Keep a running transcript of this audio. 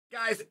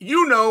Guys,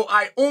 you know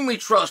I only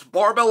trust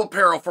Barbell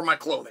Apparel for my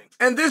clothing.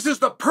 And this is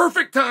the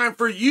perfect time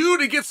for you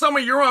to get some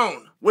of your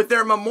own with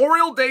their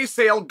Memorial Day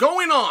sale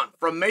going on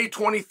from May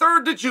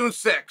 23rd to June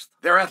 6th.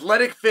 Their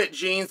athletic fit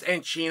jeans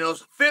and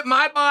chinos fit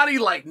my body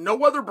like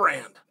no other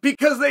brand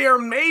because they are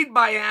made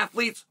by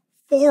athletes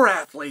for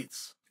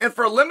athletes. And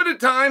for a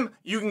limited time,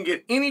 you can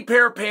get any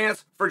pair of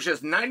pants for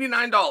just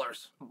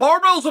 $99.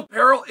 Barbell's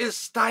apparel is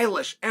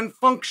stylish and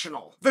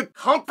functional. The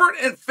comfort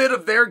and fit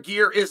of their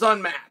gear is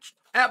unmatched.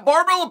 At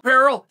Barbell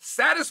Apparel,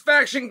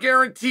 satisfaction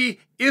guarantee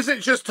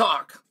isn't just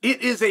talk.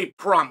 It is a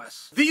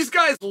promise. These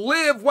guys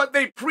live what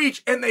they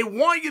preach and they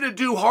want you to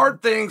do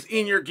hard things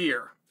in your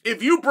gear.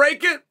 If you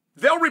break it,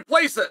 they'll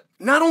replace it.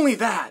 Not only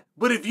that,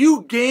 but if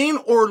you gain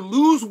or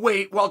lose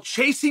weight while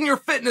chasing your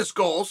fitness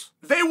goals,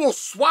 they will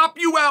swap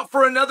you out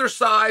for another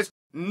size.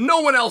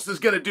 No one else is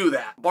going to do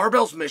that.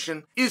 Barbell's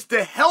mission is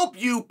to help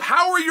you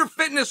power your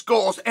fitness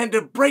goals and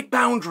to break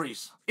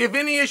boundaries. If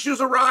any issues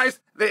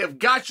arise, they have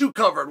got you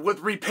covered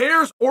with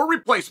repairs or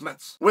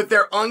replacements with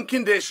their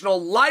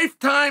unconditional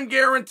lifetime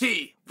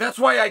guarantee. That's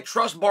why I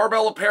trust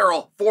Barbell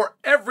Apparel for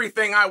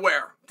everything I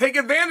wear. Take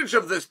advantage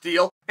of this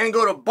deal and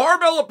go to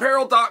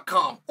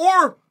barbellapparel.com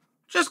or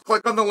just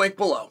click on the link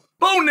below.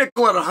 Bo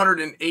Nickal at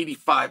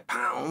 185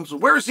 pounds.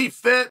 Where's he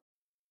fit?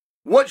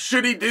 What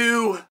should he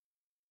do?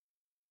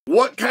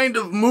 What kind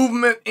of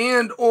movement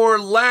and or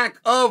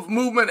lack of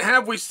movement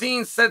have we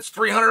seen since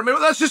 300? Maybe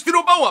let's just do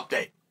a Bo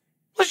update.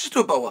 Let's just do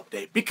a Bo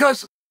update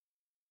because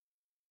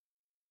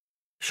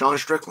Sean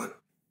Strickland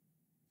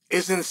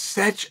is in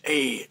such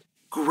a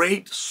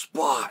great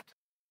spot.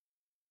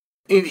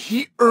 And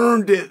he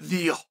earned it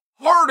the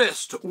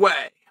hardest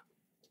way.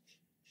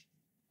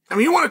 I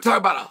mean, you want to talk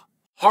about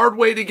a hard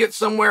way to get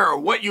somewhere or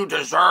what you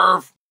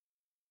deserve?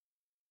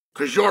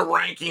 Because your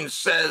ranking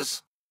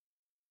says,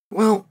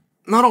 well,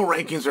 not all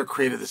rankings are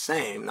created the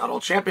same. Not all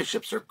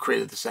championships are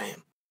created the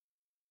same.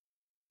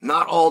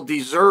 Not all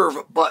deserve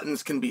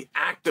buttons can be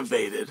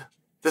activated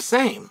the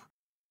same.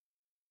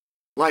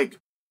 Like,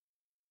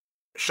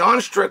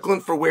 Sean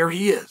Strickland, for where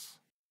he is,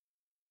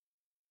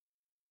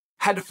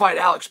 had to fight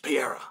Alex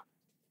Pereira.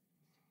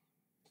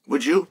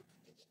 Would you?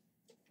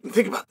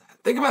 Think about that.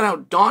 Think about how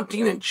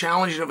daunting and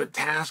challenging of a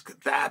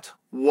task that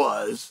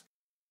was.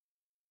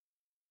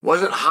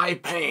 Wasn't high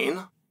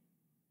pain.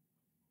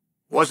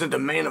 Wasn't a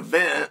main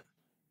event.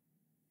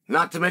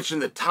 Not to mention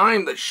the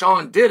time that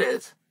Sean did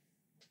it.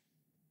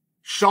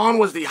 Sean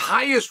was the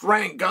highest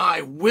ranked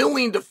guy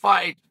willing to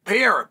fight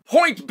Pereira.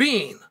 Point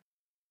being,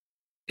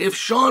 if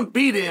Sean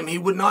beat him, he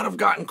would not have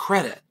gotten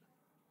credit.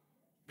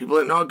 People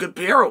didn't know how good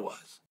Pereira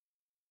was.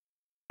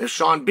 If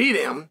Sean beat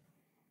him,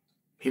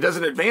 he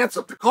doesn't advance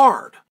up the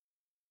card.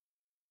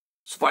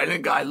 He's fighting a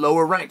guy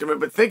lower ranked. I mean,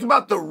 but think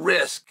about the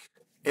risk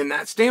in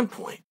that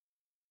standpoint.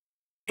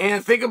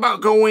 And think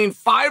about going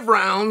 5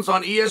 rounds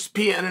on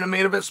ESPN in a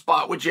main event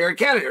spot with Jared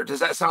Cannonier. Does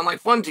that sound like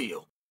fun to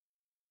you?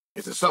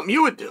 Is it something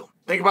you would do?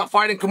 Think about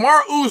fighting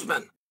Kamaru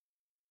Usman.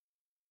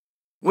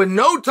 With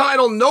no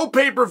title, no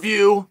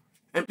pay-per-view,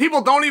 and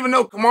people don't even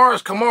know Kamaru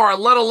is Kamaru,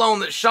 let alone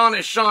that Sean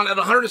is Sean at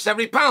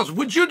 170 pounds.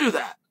 Would you do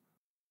that?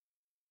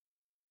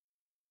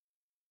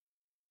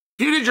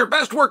 If you did your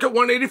best work at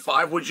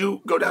 185, would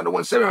you go down to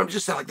 170? I'm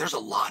just saying, like, there's a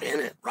lot in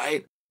it,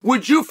 right?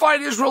 Would you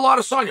fight Israel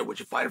Adesanya? Would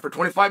you fight him for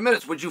 25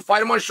 minutes? Would you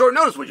fight him on short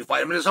notice? Would you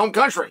fight him in his home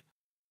country?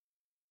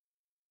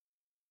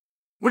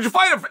 Would you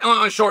fight him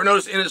on short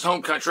notice in his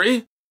home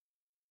country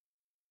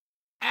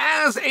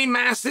as a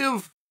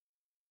massive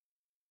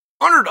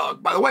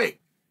underdog? By the way,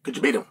 could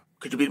you beat him?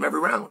 Could you beat him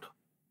every round?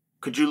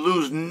 Could you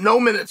lose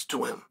no minutes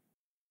to him?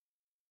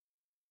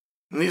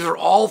 And these are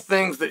all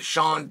things that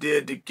Sean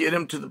did to get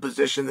him to the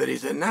position that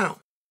he's in now.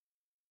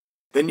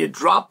 Then you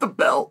drop the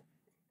belt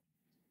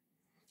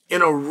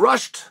in a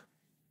rushed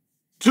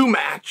 2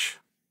 match,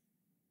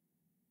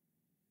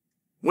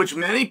 which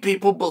many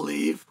people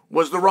believe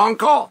was the wrong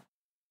call.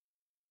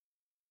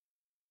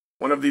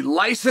 One of the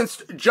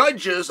licensed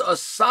judges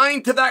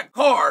assigned to that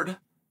card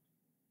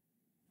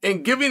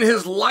and giving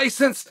his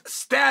licensed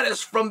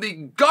status from the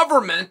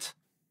government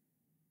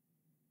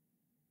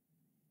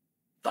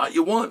thought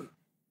you won.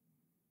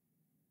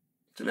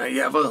 So now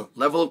you have a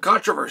level of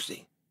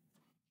controversy.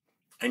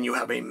 And you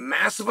have a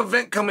massive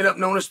event coming up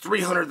known as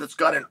 300 that's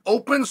got an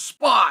open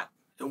spot.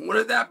 And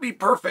wouldn't that be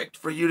perfect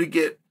for you to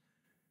get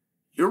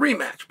your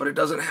rematch? But it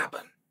doesn't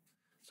happen.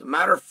 As a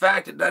matter of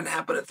fact, it doesn't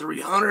happen at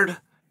 300.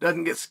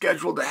 Doesn't get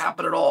scheduled to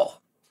happen at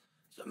all.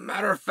 As a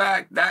matter of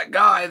fact, that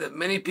guy that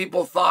many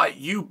people thought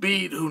you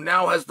beat, who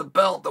now has the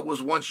belt that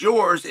was once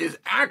yours, is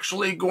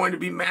actually going to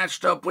be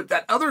matched up with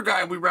that other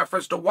guy we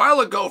referenced a while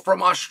ago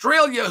from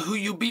Australia who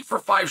you beat for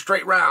 5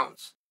 straight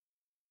rounds.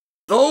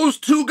 Those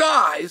 2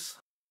 guys,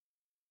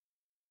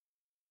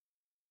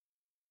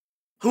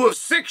 who have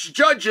 6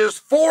 judges,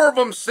 4 of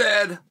them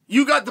said,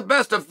 you got the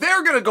best of,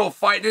 they're going to go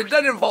fight, and it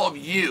doesn't involve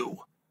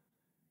you.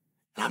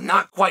 And I'm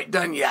not quite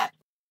done yet.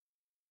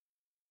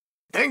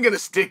 Then going to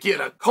stick you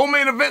in a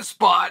co-main event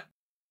spot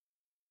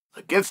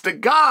against a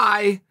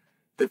guy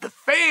that the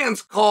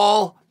fans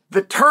call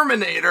the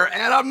Terminator,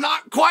 and I'm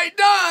not quite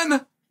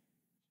done.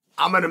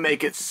 I'm going to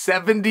make it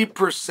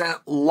 70%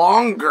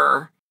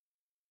 longer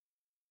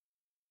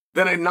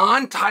than a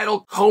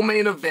non-title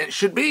co-main event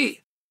should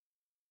be.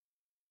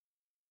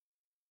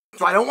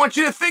 So I don't want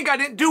you to think I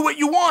didn't do what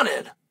you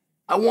wanted.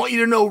 I want you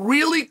to know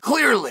really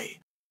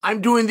clearly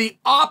I'm doing the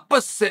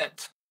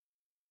opposite.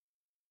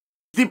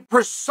 The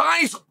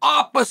precise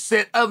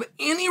opposite of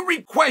any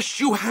request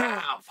you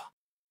have. I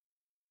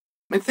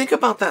mean, think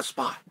about that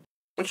spot.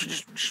 I want you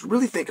to just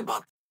really think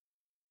about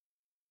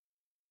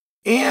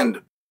it.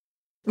 And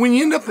when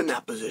you end up in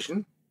that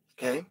position,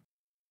 okay,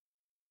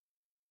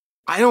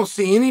 I don't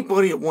see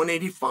anybody at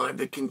 185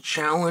 that can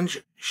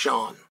challenge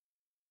Sean.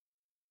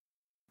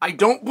 I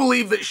don't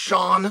believe that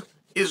Sean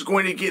is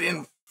going to get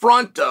in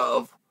front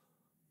of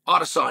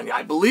Adesanya.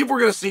 I believe we're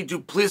going to see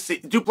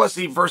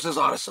Duplessis versus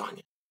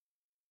Adesanya.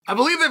 I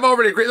believe they've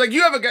already agreed. Like,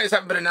 you guys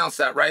haven't been announced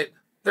that, right?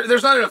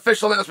 There's not an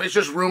official announcement. It's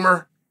just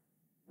rumor.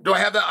 Do I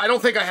have that? I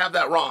don't think I have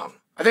that wrong.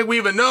 I think we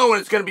even know, and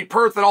it's going to be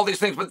Perth and all these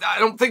things, but I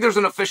don't think there's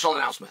an official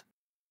announcement.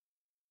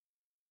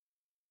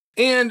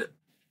 And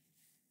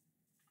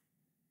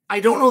I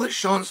don't know that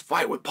Sean's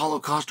fight with Paulo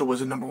Costa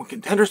was a #1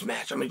 contenders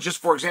match. I mean, just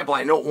for example,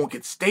 I know it won't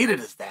get stated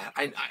as that.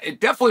 It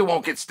definitely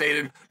won't get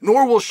stated,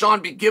 nor will Sean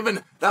be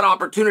given that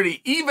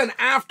opportunity even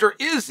after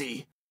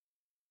Izzy,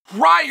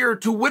 prior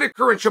to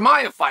Whitaker and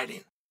Chimaev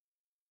fighting.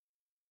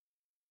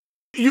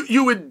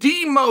 You would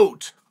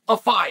demote a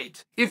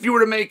fight if you were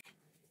to make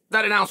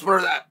that announcement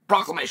or that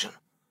proclamation.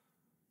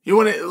 You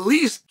want to at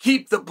least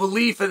keep the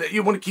belief in it.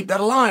 You want to keep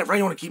that alive, right?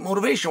 You want to keep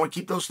motivation. You want to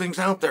keep those things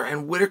out there.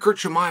 And Whitaker,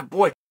 Chimaev,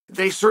 boy,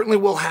 they certainly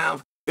will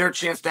have their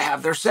chance to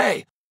have their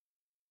say.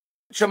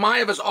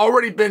 Chimaev has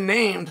already been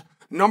named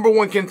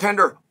 #1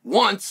 contender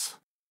once.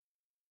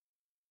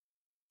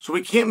 So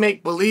we can't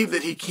make believe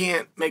that he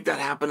can't make that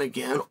happen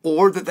again,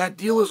 or that that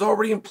deal is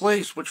already in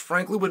place, which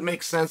frankly would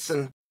make sense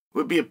and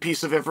would be a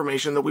piece of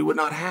information that we would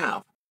not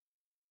have.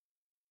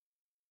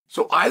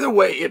 So either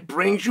way, it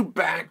brings you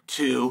back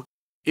to,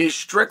 is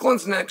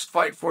Strickland's next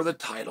fight for the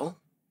title?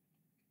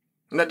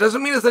 And that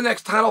doesn't mean it's the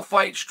next title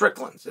fight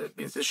Strickland's. It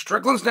means it's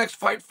Strickland's next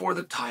fight for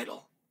the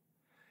title.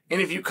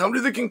 And if you come to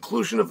the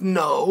conclusion of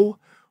no,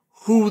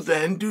 who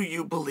then do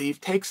you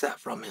believe takes that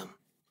from him?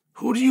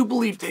 Who do you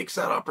believe takes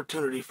that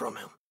opportunity from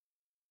him?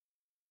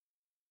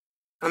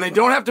 And they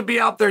don't have to be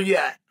out there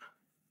yet,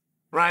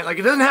 right? Like,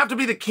 it doesn't have to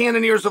be the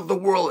Cannoniers of the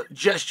world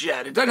just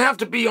yet. It doesn't have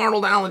to be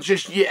Arnold Allen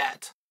just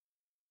yet.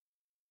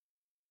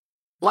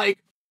 Like,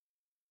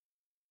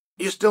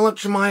 you still have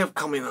Chimaev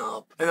coming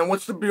up. And then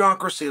what's the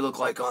bureaucracy look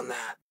like on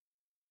that?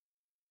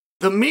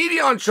 The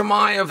media on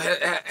Chimaev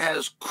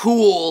has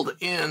cooled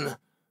in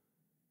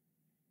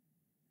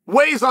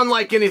ways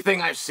unlike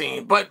anything I've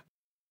seen. But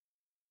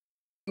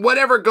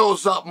whatever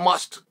goes up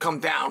must come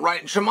down,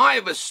 right? And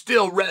Chimaev is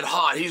still red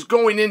hot. He's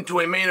going into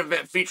a main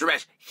event feature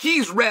match.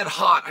 He's red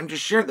hot. I'm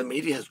just sharing the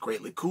media has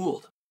greatly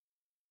cooled.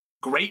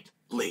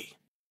 Greatly.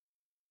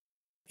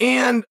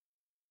 And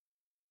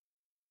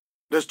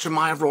does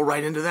Chimaev roll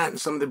right into that? And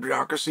some of the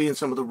bureaucracy and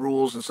some of the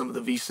rules and some of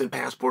the visa and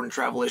passport and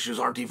travel issues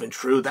aren't even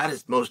true. That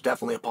is most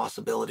definitely a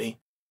possibility.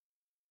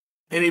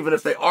 And even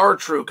if they are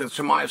true, can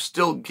Chimaev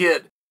still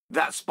get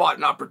that spot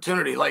and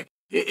opportunity? Like,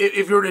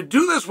 if you were to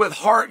do this with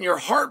heart and your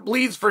heart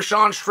bleeds for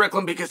Sean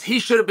Strickland because he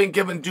should have been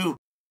given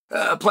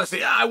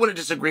Duplessis, I wouldn't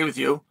disagree with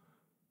you.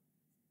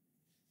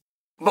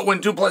 But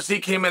when Duplessis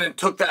came in and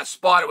took that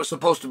spot, it was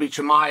supposed to be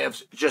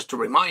Chimaev's, just to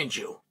remind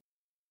you.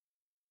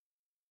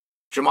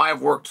 Chimaev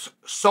worked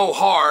so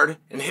hard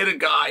and hit a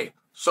guy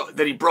so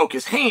that he broke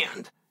his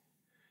hand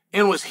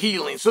and was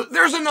healing. So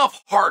there's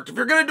enough heart. If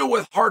you're going to do it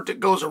with heart, it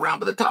goes around.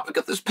 But the topic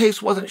of this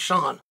piece wasn't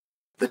Sean.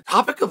 The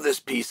topic of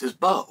this piece is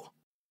Bo.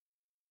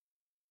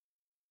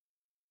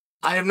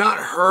 I have not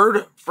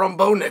heard from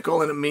Bo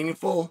Nickal in a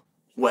meaningful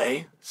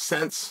way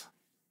since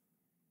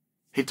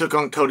he took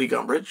on Cody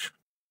Gumbridge.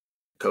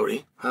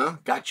 Cody, huh?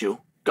 Got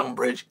you.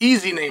 Gumbridge.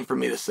 Easy name for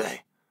me to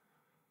say.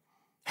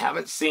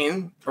 Haven't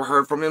seen or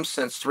heard from him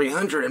since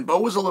 300, and Bo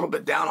was a little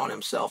bit down on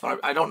himself.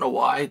 I don't know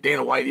why.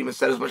 Dana White even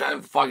said as much. I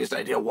have the foggiest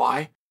idea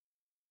why.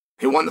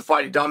 He won the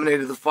fight. He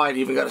dominated the fight.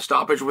 He even got a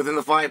stoppage within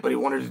the fight, but he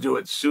wanted to do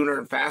it sooner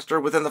and faster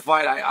within the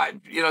fight.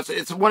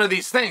 It's one of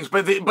these things.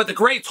 But the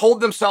greats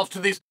hold themselves to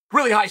these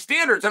really high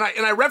standards, and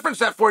I reference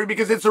that for you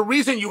because it's a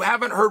reason you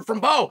haven't heard from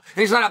Bo.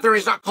 And he's not out there. And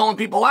he's not calling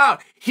people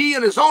out. He,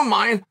 in his own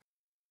mind,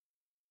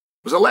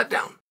 was a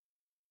letdown.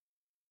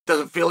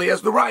 Doesn't feel he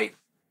has the right.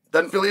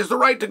 Doesn't feel he has the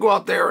right to go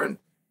out there and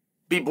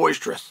be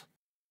boisterous.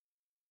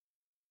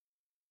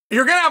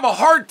 You're going to have a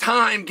hard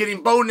time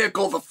getting Bo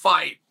Nickal the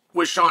fight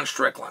with Sean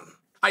Strickland.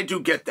 I do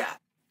get that.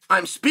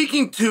 I'm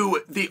speaking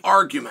to the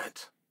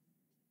argument.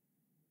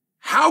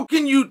 How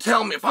can you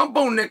tell me, if I'm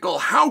Bo Nickal,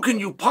 how can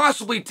you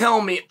possibly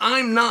tell me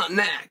I'm not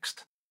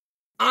next?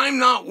 I'm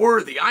not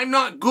worthy. I'm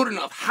not good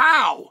enough.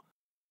 How?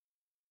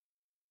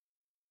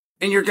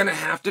 And you're going to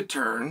have to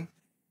turn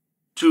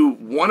to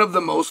one of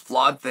the most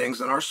flawed things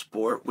in our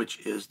sport,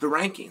 which is the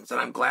rankings. And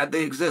I'm glad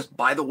they exist,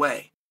 by the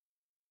way.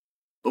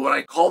 But when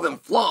I call them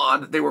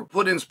flawed, they were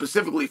put in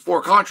specifically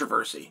for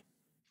controversy.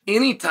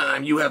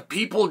 Anytime you have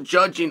people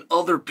judging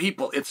other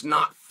people, it's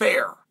not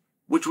fair.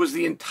 which was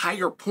the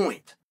entire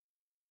point.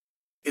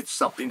 It's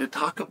something to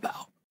talk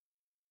about.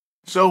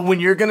 So when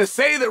you're going to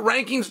say that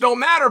rankings don't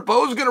matter,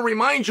 Bo's going to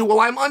remind you, well,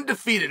 I'm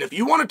undefeated. If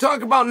you want to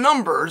talk about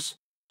numbers,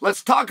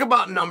 let's talk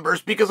about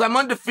numbers because I'm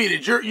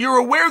undefeated. You're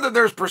aware that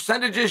there's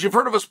percentages. You've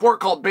heard of a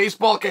sport called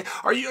baseball. Okay,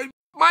 are you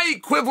my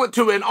equivalent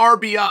to an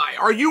RBI?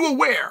 Are you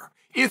aware?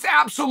 It's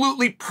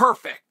absolutely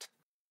perfect.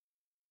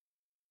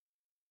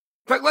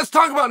 In fact, let's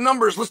talk about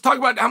numbers. Let's talk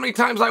about how many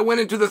times I went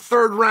into the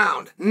third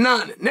round.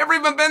 None. Never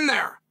even been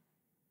there.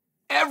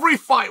 Every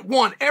fight,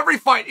 won. Every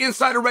fight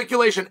inside of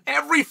regulation.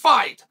 Every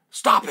fight,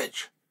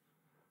 stoppage.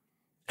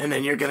 And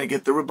then you're going to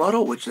get the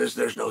rebuttal, which says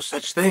there's no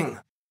such thing.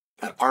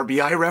 That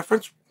RBI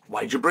reference,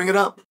 why'd you bring it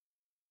up?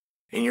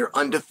 In your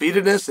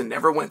undefeatedness and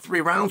never went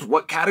 3 rounds,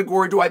 what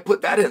category do I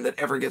put that in that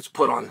ever gets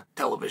put on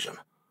television?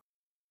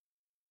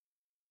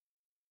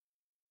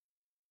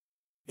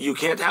 You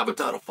can't have a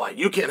title fight.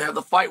 You can't have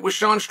the fight with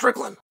Sean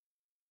Strickland.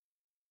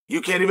 You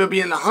can't even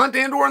be in the hunt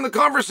and or in the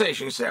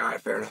conversation. You say, all right,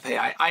 fair enough. Hey,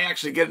 I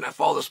actually get it and I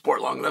follow the sport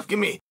long enough. Give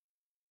me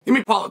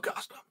Paulo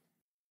Costa.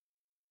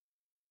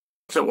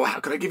 So, well,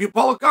 how could I give you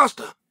Paulo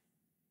Costa?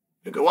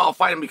 You go, well, I'll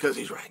fight him because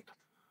he's ranked.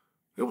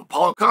 You go, well,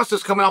 Paulo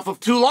Costa's coming off of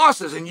 2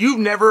 losses and you've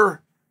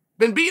never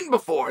been beaten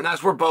before. And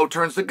that's where Bo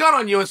turns the gun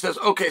on you and says,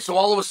 okay, so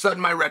all of a sudden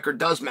my record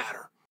does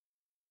matter.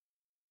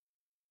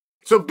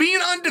 So being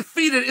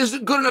undefeated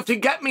isn't good enough to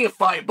get me a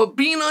fight, but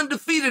being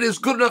undefeated is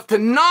good enough to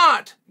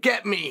not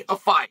get me a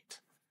fight.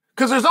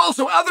 Because there's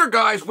also other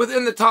guys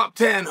within the top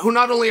 10 who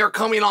not only are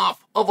coming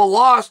off of a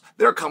loss,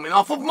 they're coming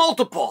off of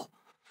multiple.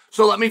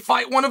 So let me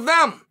fight one of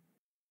them.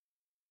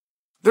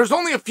 There's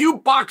only a few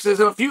boxes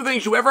and a few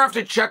things you ever have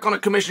to check on a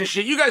commission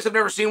sheet. You guys have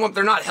never seen one.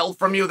 They're not held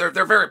from you.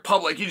 They're very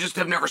public. You just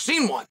have never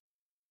seen one.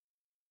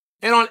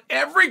 And on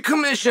every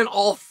commission,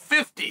 all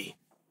 50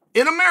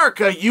 in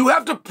America, you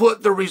have to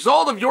put the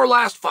result of your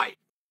last fight.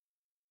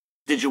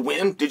 Did you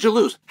win? Did you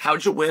lose?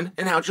 How'd you win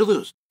and how'd you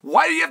lose?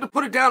 Why do you have to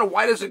put it down and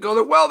why does it go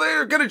there? Well,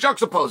 they're going to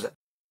juxtapose it.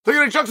 They're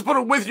going to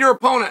juxtapose it with your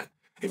opponent.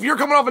 If you're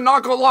coming off a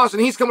knockout loss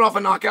and he's coming off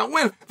a knockout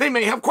win, they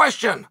may have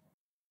question.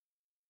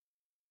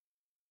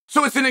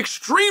 So it's an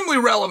extremely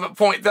relevant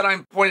point that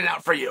I'm pointing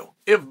out for you.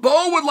 If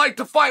Bo would like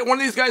to fight one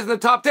of these guys in the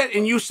top 10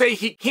 and you say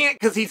he can't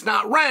because he's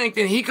not ranked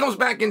and he comes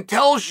back and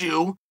tells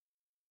you,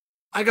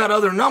 I got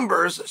other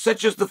numbers,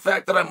 such as the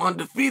fact that I'm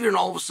undefeated and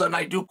all of a sudden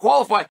I do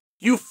qualify,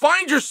 you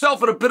find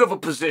yourself in a bit of a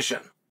position.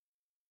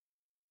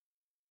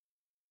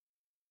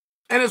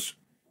 And it's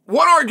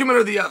one argument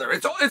or the other.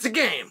 It's a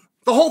game.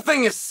 The whole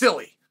thing is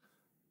silly.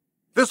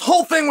 This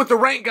whole thing with the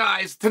ranked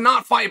guys to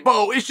not fight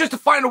Bo is just to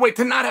find a way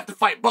to not have to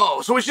fight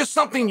Bo. So it's just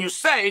something you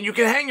say and you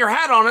can hang your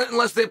hat on it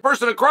unless the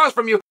person across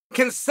from you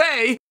can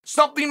say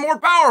something more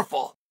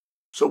powerful.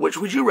 So which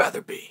would you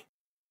rather be?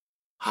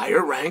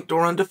 Higher ranked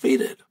or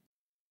undefeated?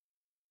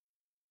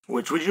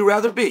 Which would you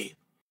rather be?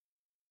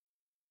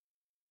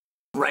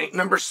 Ranked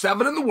number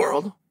 7 in the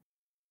world?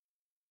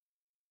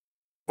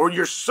 Or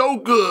you're so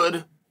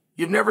good,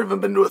 you've never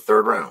even been to a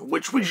 3rd round?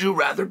 Which would you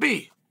rather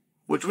be?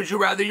 Which would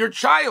you rather your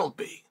child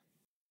be?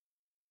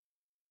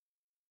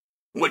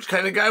 Which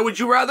kind of guy would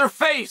you rather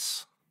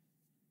face?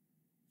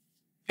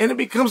 And it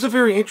becomes a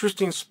very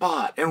interesting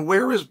spot. And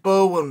where is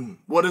Bo and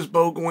what is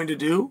Bo going to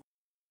do?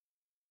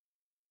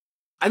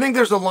 I think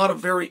there's a lot of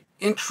very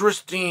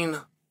interesting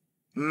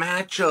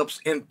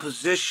matchups and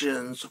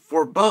positions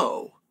for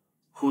Bo,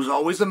 who's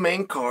always a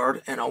main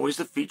card and always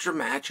a feature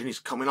match, and he's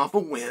coming off a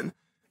win.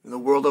 In the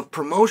world of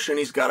promotion,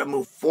 he's got to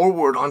move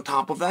forward on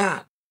top of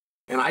that.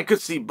 And I could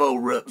see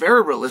Bo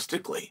very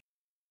realistically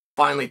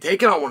finally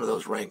taking on one of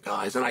those ranked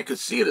guys, and I could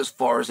see it as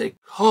far as a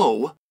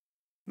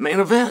co-main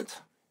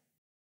event.